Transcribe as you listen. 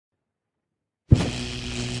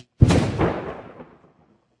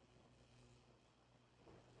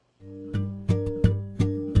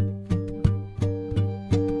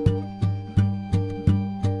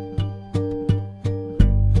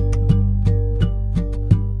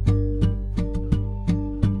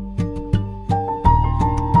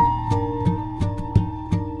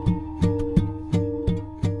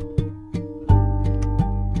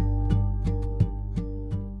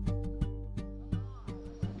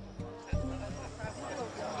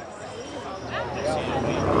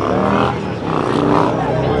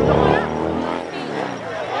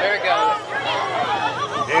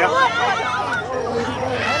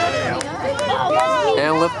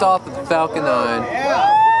Falcon 9.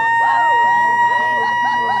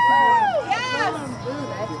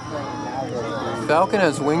 Falcon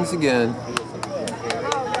has wings again.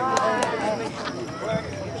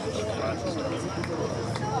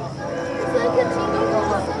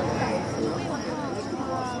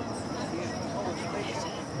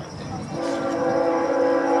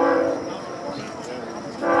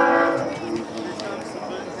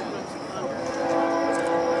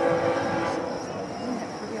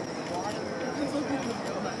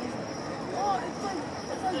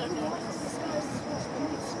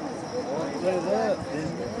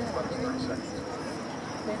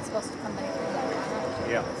 It's supposed to come back.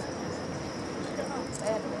 Yeah.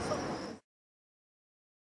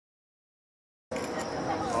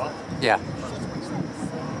 Yeah.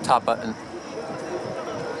 Top button.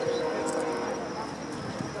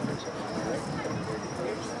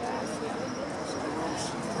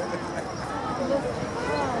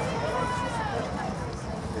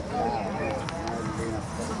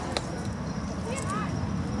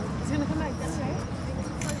 It's gonna come back this way.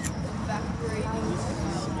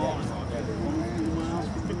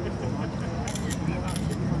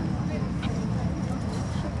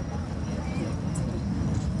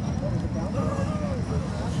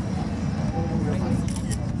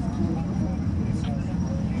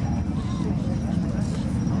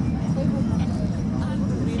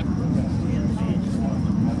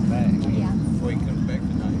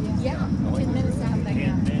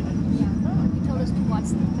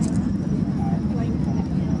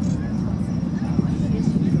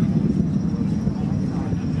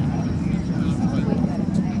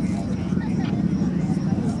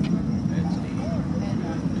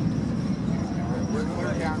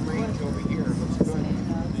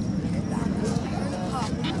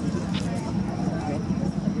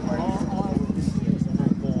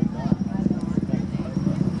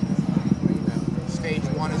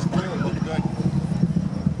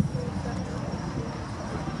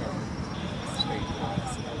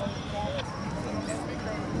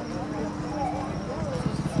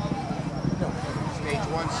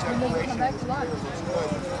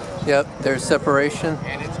 Yep, there's separation.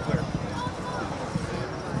 And it's clear.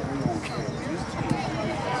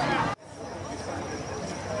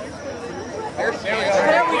 There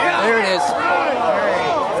it is.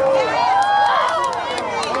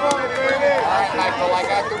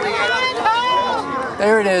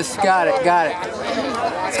 There it is. Got it. Got it.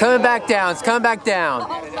 It's coming back down. It's coming back down.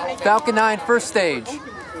 Falcon 9 first stage.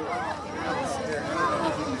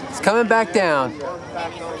 It's coming back down.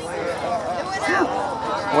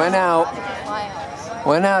 Went out.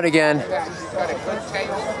 Went out again.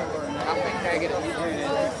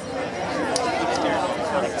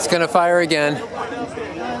 It's gonna fire again.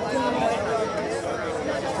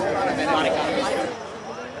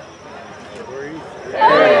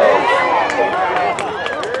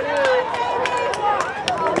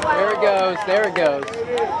 There it goes. There it goes.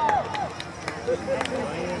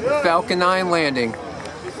 Falcon 9 landing.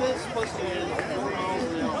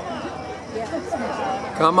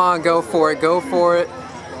 Come on, go for it, go for it.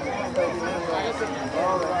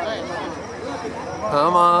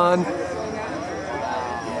 Come on.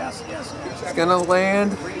 It's gonna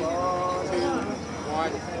land.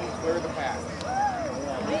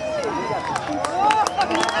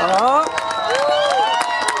 Oh.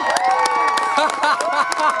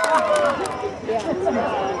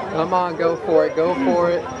 Come on, go for it, go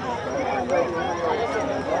for it.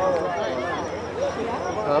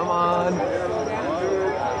 Come on.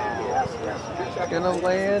 It's gonna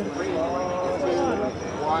land.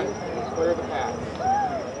 Clear the path.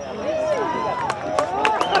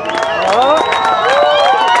 Oh!